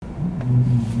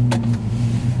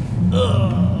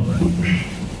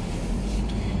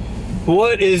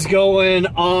What is going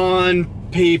on,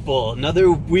 people?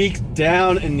 Another week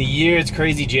down in the year. It's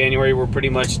crazy. January, we're pretty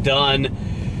much done.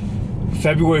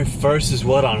 February 1st is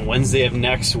what, on Wednesday of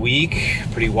next week?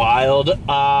 Pretty wild.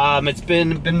 It's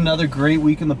been another great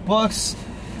week in the books.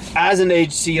 As an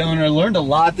agency owner, learned a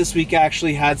lot this week.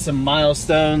 Actually had some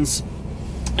milestones,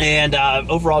 and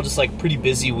overall just like pretty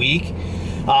busy week.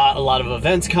 A lot of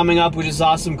events coming up, which is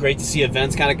awesome. Great to see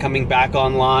events kind of coming back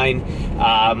online,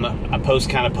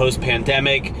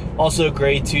 post-pandemic. Also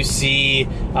great to see,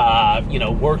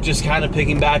 work just kind of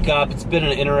picking back up. It's been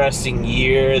an interesting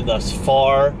year thus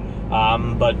far,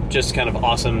 but just kind of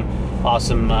awesome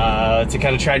to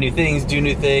kind of try new things, do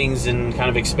new things, and kind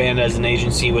of expand as an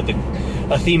agency with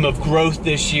a theme of growth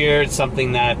this year. It's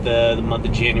something that the month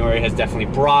of January has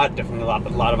definitely brought, a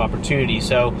lot of opportunity.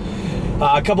 So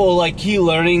a couple of like key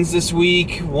learnings this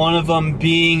week. One of them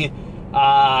being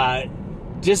I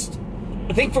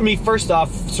think for me, first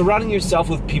off, surrounding yourself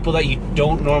with people that you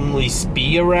don't normally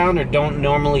be around or don't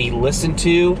normally listen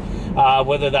to,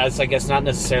 whether that's, I guess, not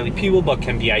necessarily people, but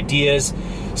can be ideas,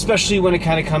 especially when it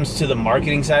kind of comes to the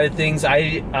marketing side of things.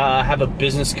 I have a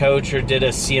business coach, or did a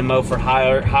CMO for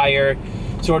hire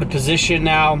sort of position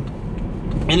now.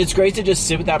 And it's great to just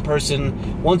sit with that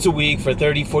person once a week for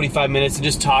 30, 45 minutes and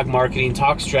just talk marketing,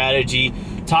 talk strategy,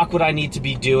 talk what I need to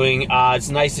be doing. It's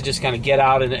nice to just kind of get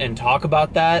out and talk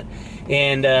about that.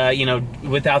 And,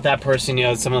 without that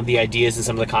person, some of the ideas and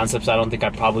some of the concepts I don't think I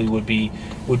probably would be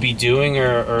doing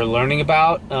or learning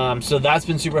about. So that's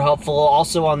been super helpful.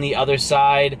 Also on the other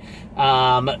side,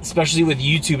 especially with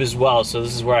YouTube as well. So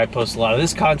this is where I post a lot of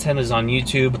this content, is on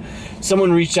YouTube.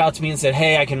 Someone reached out to me and said,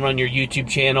 hey, I can run your YouTube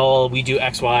channel. We do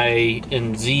X, Y,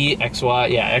 and Z, X,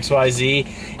 Y, Z.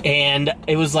 And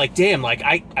it was like, damn, like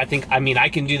I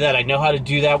can do that. I know how to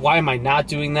do that. Why am I not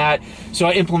doing that? So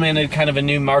I implemented kind of a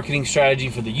new marketing strategy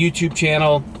for the YouTube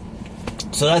channel.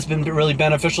 So that's been really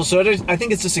beneficial. So I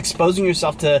think it's just exposing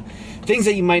yourself to things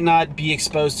that you might not be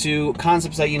exposed to,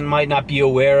 concepts that you might not be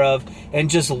aware of, and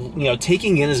just,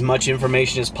 taking in as much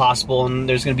information as possible. And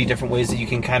there's going to be different ways that you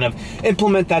can kind of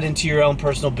implement that into your own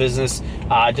personal business,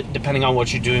 depending on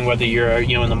what you're doing, whether you're,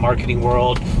 in the marketing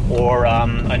world, or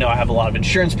I know I have a lot of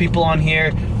insurance people on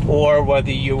here, or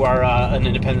whether you are an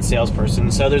independent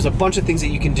salesperson. So there's a bunch of things that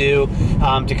you can do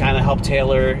to kind of help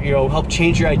tailor, help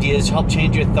change your ideas, help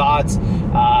change your thoughts.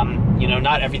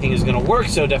 Not everything is going to work,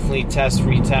 so definitely test,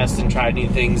 retest, and try new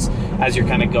things as you're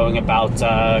kind of going about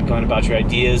your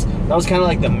ideas. That was kind of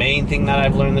like the main thing that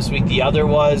I've learned this week. The other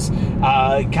was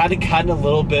kind of gotten a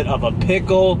little bit of a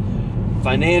pickle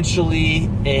financially,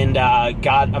 and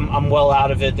I'm well out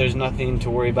of it. There's nothing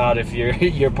to worry about if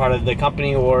you're part of the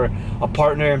company or a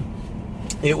partner.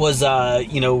 It was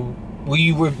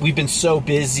we've been so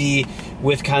busy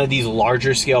with kind of these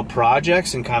larger scale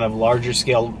projects, and kind of larger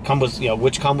scale come with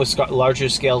larger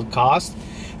scale cost.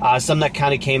 Some that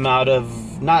kind of came not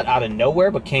out of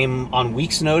nowhere, but came on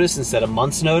weeks' notice instead of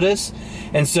months' notice.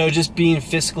 And so just being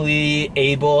fiscally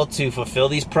able to fulfill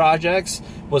these projects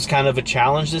was kind of a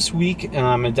challenge this week.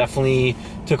 It definitely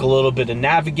took a little bit of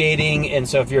navigating. And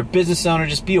so if you're a business owner,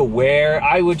 just be aware.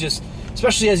 I would just,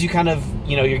 especially as you kind of,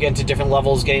 you're getting to different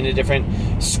levels, getting to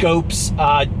different scopes,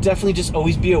 definitely just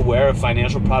always be aware of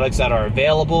financial products that are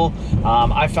available.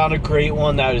 I found a great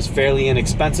one that is fairly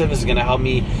inexpensive. Is going to help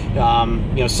me,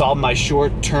 solve my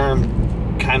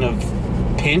short-term kind of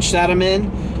pinch that I'm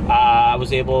in. I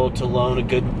was able to loan a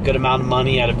good amount of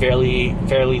money at a fairly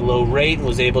low rate, and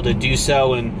was able to do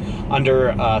so in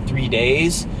under 3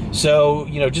 days. So,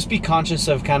 just be conscious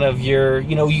of kind of your,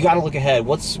 you got to look ahead.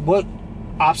 What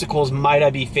obstacles might I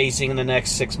be facing in the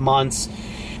next 6 months?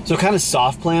 So kind of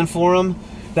soft plan for them.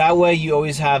 That way you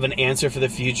always have an answer for the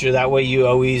future. That way you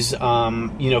always,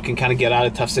 can kind of get out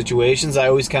of tough situations. I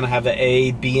always kind of have an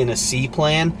A, B, and a C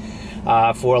plan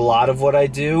for a lot of what I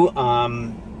do.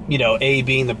 A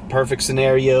being the perfect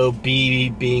scenario, B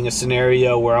being a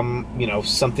scenario where I'm,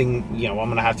 something, I'm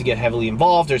going to have to get heavily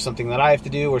involved, or something that I have to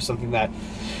do, or something that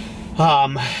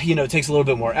takes a little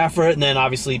bit more effort. And then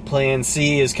obviously plan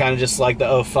C is kind of just like the,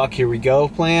 oh fuck, here we go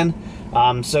plan.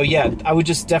 I would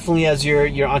just definitely, as you're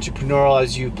entrepreneurial,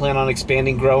 as you plan on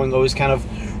expanding, growing, always kind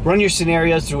of run your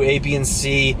scenarios through A, B, and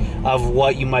C of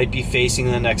what you might be facing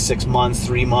in the next 6 months,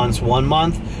 3 months, 1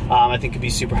 month. I think could be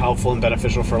super helpful and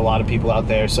beneficial for a lot of people out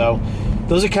there. So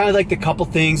those are kind of like the couple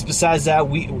things. Besides that,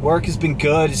 work has been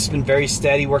good. It's been very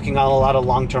steady, working on a lot of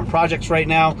long-term projects right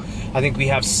now. I think we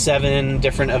have 7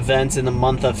 different events in the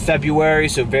month of February,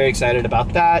 so very excited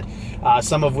about that.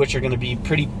 Some of which are going to be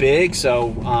pretty big, so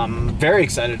very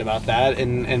excited about that,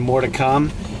 and more to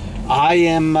come.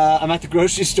 I'm at the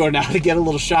grocery store now to get a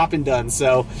little shopping done.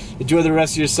 So enjoy the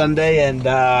rest of your Sunday, and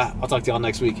I'll talk to y'all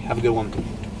next week. Have a good one.